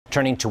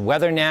Turning to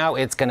weather now,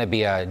 it's going to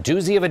be a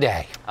doozy of a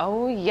day.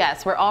 Oh,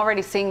 yes. We're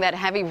already seeing that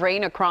heavy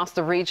rain across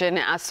the region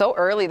so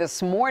early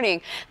this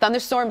morning.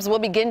 Thunderstorms will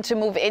begin to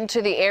move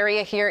into the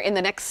area here in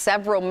the next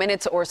several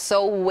minutes or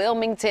so.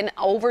 Wilmington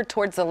over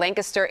towards the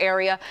Lancaster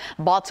area,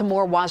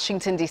 Baltimore,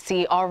 Washington,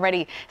 D.C.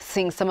 already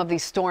seeing some of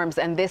these storms,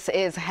 and this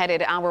is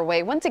headed our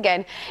way once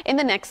again in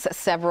the next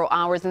several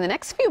hours. In the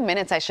next few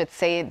minutes, I should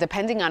say,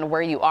 depending on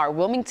where you are.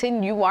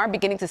 Wilmington, you are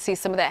beginning to see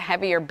some of that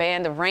heavier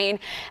band of rain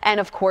and,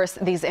 of course,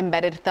 these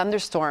embedded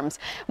thunderstorms.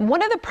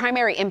 One of the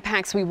primary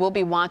impacts we will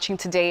be watching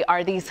today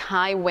are these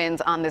high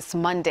winds on this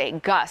Monday.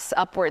 Gusts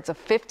upwards of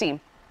 50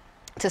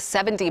 to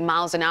 70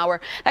 miles an hour.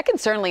 That can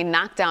certainly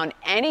knock down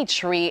any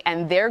tree,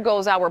 and there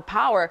goes our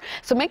power.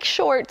 So make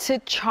sure to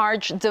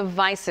charge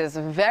devices.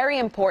 Very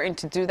important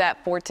to do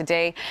that for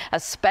today,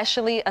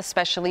 especially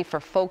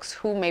for folks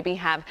who maybe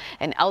have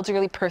an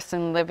elderly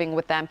person living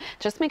with them.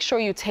 Just make sure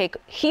you take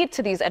heed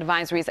to these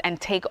advisories and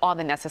take all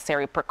the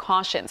necessary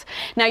precautions.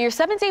 Now, your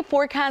 7-day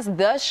forecast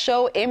does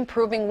show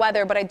improving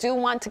weather, but I do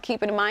want to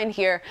keep in mind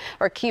here,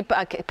 or keep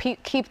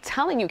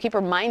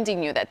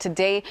reminding you that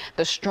today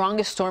the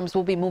strongest storms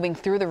will be moving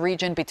through the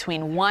region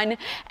between 1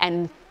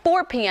 and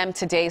 4 p.m.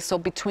 today. So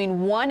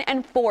between 1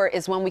 and 4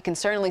 is when we can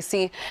certainly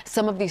see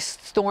some of these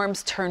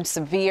storms turn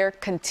severe,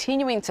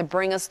 continuing to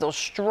bring us those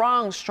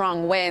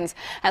strong winds,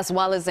 as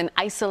well as an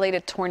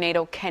isolated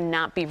tornado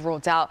cannot be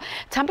ruled out.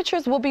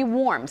 Temperatures will be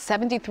warm,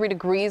 73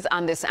 degrees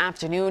on this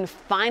afternoon.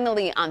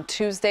 Finally, on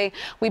Tuesday,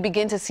 we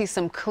begin to see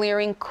some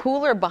clearing,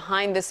 cooler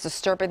behind this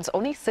disturbance,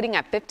 only sitting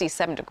at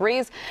 57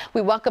 degrees.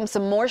 We welcome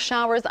some more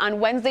showers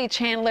on Wednesday,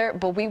 Chandler,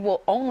 but we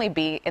will only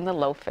be in the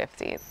low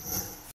 50s.